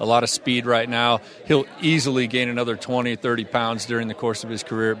shoulders, a lot of speed right now. He'll easily gain another 20, 30 pounds during the course of his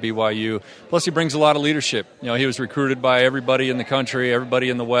career at BYU. Plus, he brings a lot of leadership. You know, he was recruited by everybody in the country, everybody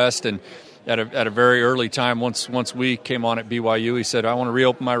in the West, and at a very early time, once we came on at BYU, he said, I want to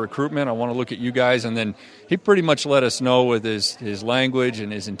reopen my recruitment. I want to look at you guys. And then he pretty much let us know with his language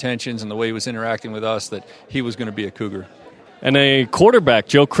and his intentions and the way he was interacting with us that he was going to be a Cougar. And a quarterback,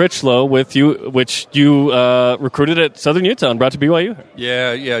 Joe Critchlow, with you, which you recruited at Southern Utah and brought to BYU.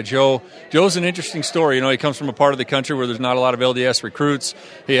 Yeah, Joe's an interesting story. You know, he comes from a part of the country where there's not a lot of LDS recruits.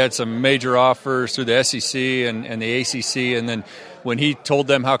 He had some major offers through the SEC and the ACC, and then when he told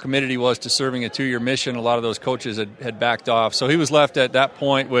them how committed he was to serving a 2-year mission, a lot of those coaches had backed off. So he was left at that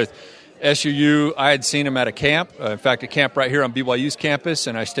point with SUU, I had seen him at a camp, in fact, a camp right here on BYU's campus,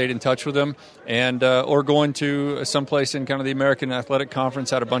 and I stayed in touch with him. And or going to someplace in kind of the American Athletic Conference,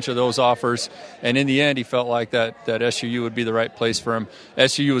 had a bunch of those offers. And in the end, he felt like that SUU would be the right place for him.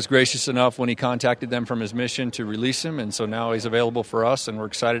 SUU was gracious enough when he contacted them from his mission to release him, and so now he's available for us, and we're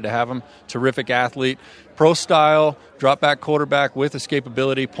excited to have him. Terrific athlete, pro style, drop back quarterback with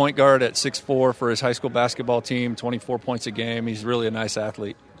escapability, point guard at 6'4" for his high school basketball team, 24 points a game. He's really a nice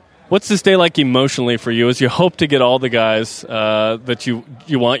athlete. What's this day like emotionally for you as you hope to get all the guys that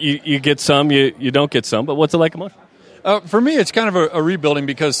you want? You get some, you don't get some, but what's it like emotionally? For me, it's kind of a rebuilding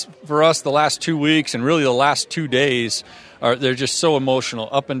because for us, the last 2 weeks and really the last 2 days, they're just so emotional,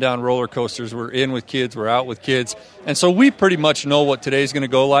 up and down roller coasters. We're in with kids, we're out with kids. And so we pretty much know what today's going to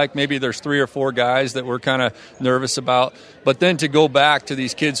go like. Maybe there's 3 or 4 guys that we're kind of nervous about. But then to go back to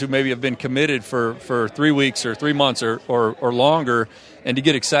these kids who maybe have been committed for 3 weeks or 3 months or longer, and to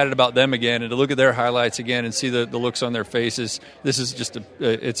get excited about them again and to look at their highlights again and see the looks on their faces, this is just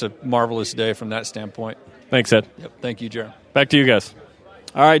it's a marvelous day from that standpoint. Thanks, Ed. Yep. Thank you, Jarom. Back to you guys.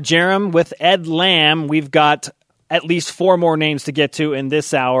 All right, Jarom, with Ed Lamb, we've got at least 4 more names to get to in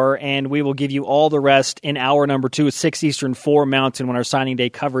this hour, and we will give you all the rest in hour number 2 at 6 Eastern, 4 Mountain when our signing day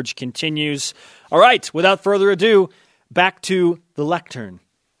coverage continues. All right, without further ado, back to the lectern.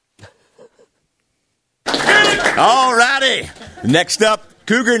 All righty. Next up,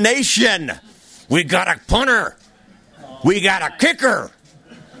 Cougar Nation. We got a punter. We got a kicker.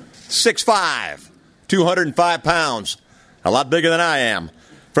 6'5", 205 pounds. A lot bigger than I am.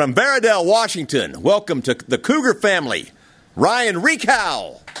 From Veradale, Washington, welcome to the Cougar family, Ryan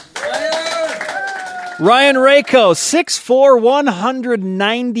Rekow. Ryan Rako, 6'4",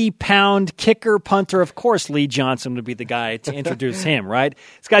 190-pound kicker, punter. Of course, Lee Johnson would be the guy to introduce him, right?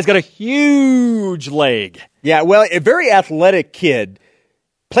 This guy's got a huge leg. Yeah, well, a very athletic kid.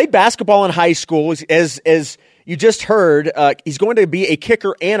 Played basketball in high school. As you just heard, he's going to be a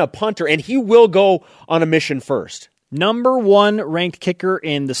kicker and a punter, and he will go on a mission first. Number 1 ranked kicker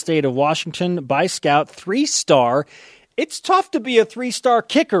in the state of Washington by Scout, 3-star. It's tough to be a 3-star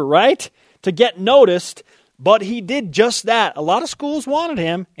kicker, right? To get noticed, but he did just that. A lot of schools wanted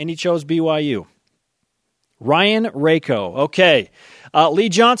him, and he chose BYU. Ryan Rako. Okay. Lee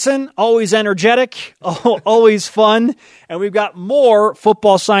Johnson, always energetic, always fun, and we've got more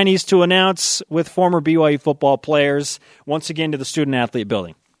football signees to announce with former BYU football players, once again to the student-athlete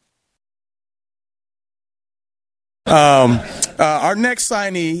building. Our next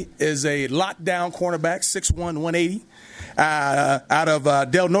signee is a lockdown cornerback, 6'1", 180, out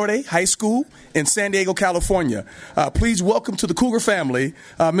of Del Norte High School in San Diego, California. Please welcome to the Cougar family,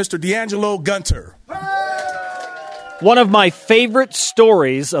 Mr. D'Angelo Gunter. One of my favorite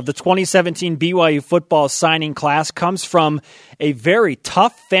stories of the 2017 BYU football signing class comes from a very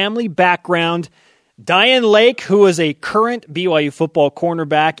tough family background. Diane Lake, who is a current BYU football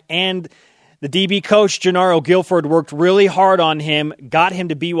cornerback, and the DB coach, Gennaro Guilford, worked really hard on him, got him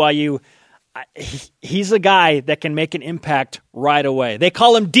to BYU. He's a guy that can make an impact right away. They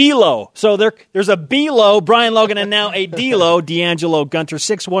call him D-Lo. So there's a B-Lo, Brian Logan, and now a D-Lo, D'Angelo Gunter,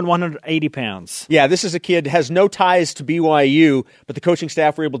 6'1", 180 pounds. Yeah, this is a kid has no ties to BYU, but the coaching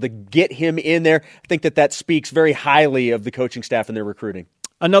staff were able to get him in there. I think that speaks very highly of the coaching staff and their recruiting.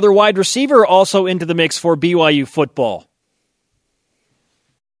 Another wide receiver also into the mix for BYU football.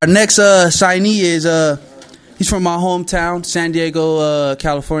 Our next signee is he's from my hometown, San Diego,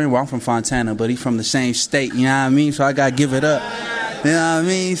 California. Well, I'm from Fontana, but he's from the same state, you know what I mean? So I got to give it up. You know what I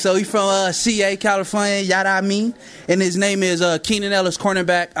mean? So he's from CA, California, yada I mean. And his name is Keenan Ellis,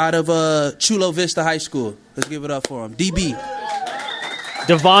 cornerback out of Chulo Vista High School. Let's give it up for him. DB.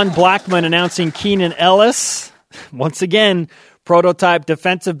 Devon Blackman announcing Keenan Ellis. Once again, prototype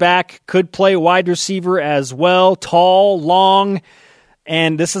defensive back, could play wide receiver as well. Tall, long.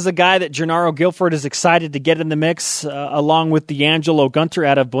 And this is a guy that Gennaro Guilford is excited to get in the mix, along with D'Angelo Gunter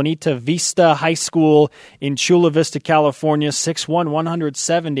out of Bonita Vista High School in Chula Vista, California, 6'1",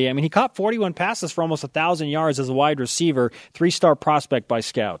 170. I mean, he caught 41 passes for almost 1,000 yards as a wide receiver, 3-star prospect by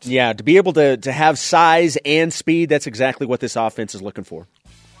scouts. Yeah, to be able to have size and speed, that's exactly what this offense is looking for.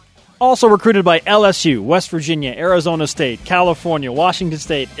 Also recruited by LSU, West Virginia, Arizona State, California, Washington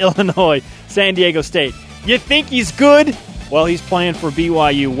State, Illinois, San Diego State. You think he's good? Well, he's playing for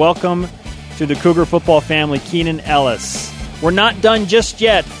BYU. Welcome to the Cougar football family, Keenan Ellis. We're not done just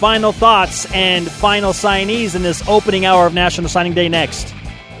yet. Final thoughts and final signees in this opening hour of National Signing Day next.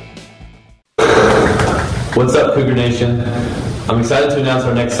 What's up, Cougar Nation? I'm excited to announce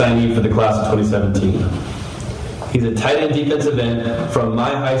our next signee for the class of 2017. He's a tight end defensive end from my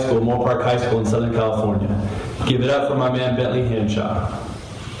high school, Moore Park High School in Southern California. Give it up for my man, Bentley Henshaw.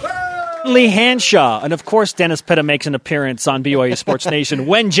 Lee Hanshaw. And, of course, Dennis Pitta makes an appearance on BYU Sports Nation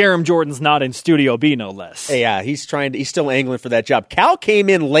when Jarom Jordan's not in Studio B, no less. Hey, yeah, he's still angling for that job. Cal came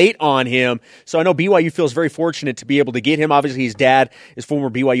in late on him, so I know BYU feels very fortunate to be able to get him. Obviously, his dad is former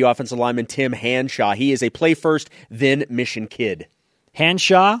BYU offensive lineman Tim Hanshaw. He is a play first, then mission kid.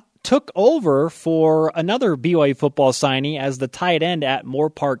 Hanshaw took over for another BYU football signee as the tight end at Moore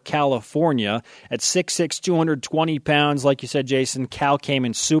Park, California. At 6'6", 220 pounds, like you said, Jason, Cal came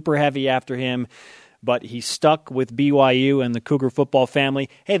in super heavy after him, but he stuck with BYU and the Cougar football family.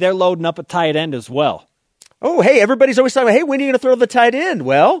 Hey, they're loading up a tight end as well. Oh, hey, everybody's always talking about, hey, when are you going to throw the tight end?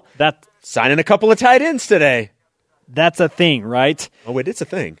 Well, signing a couple of tight ends today. That's a thing, right? Oh, wait, it's a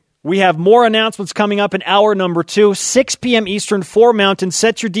thing. We have more announcements coming up in hour number 2, 6 p.m. Eastern, 4 Mountain.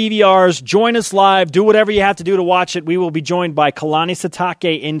 Set your DVRs. Join us live. Do whatever you have to do to watch it. We will be joined by Kalani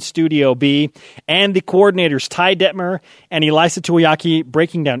Sitake in Studio B and the coordinators, Ty Detmer and Elisa Tuiaki,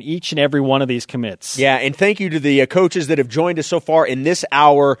 breaking down each and every one of these commits. Yeah, and thank you to the coaches that have joined us so far in this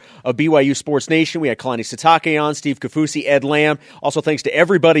hour of BYU Sports Nation. We had Kalani Sitake on, Steve Kaufusi, Ed Lamb. Also, thanks to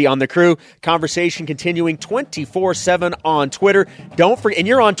everybody on the crew. Conversation continuing 24/7 on Twitter. Don't forget, and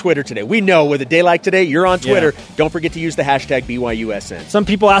you're on Twitter today. We know with a day like today, you're on Twitter. Yeah. Don't forget to use the hashtag BYUSN. Some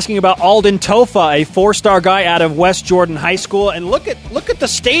people asking about Alden Tofa, a 4-star guy out of West Jordan High School. And look at the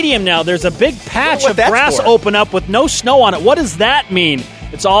stadium now. There's a big patch of grass open up with no snow on it. What does that mean?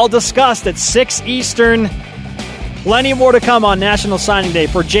 It's all discussed at 6 Eastern. Plenty more to come on National Signing Day.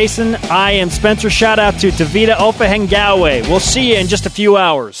 For Jason, I am Spencer. Shout out to Tavita Ofahengawe. We'll see you in just a few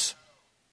hours.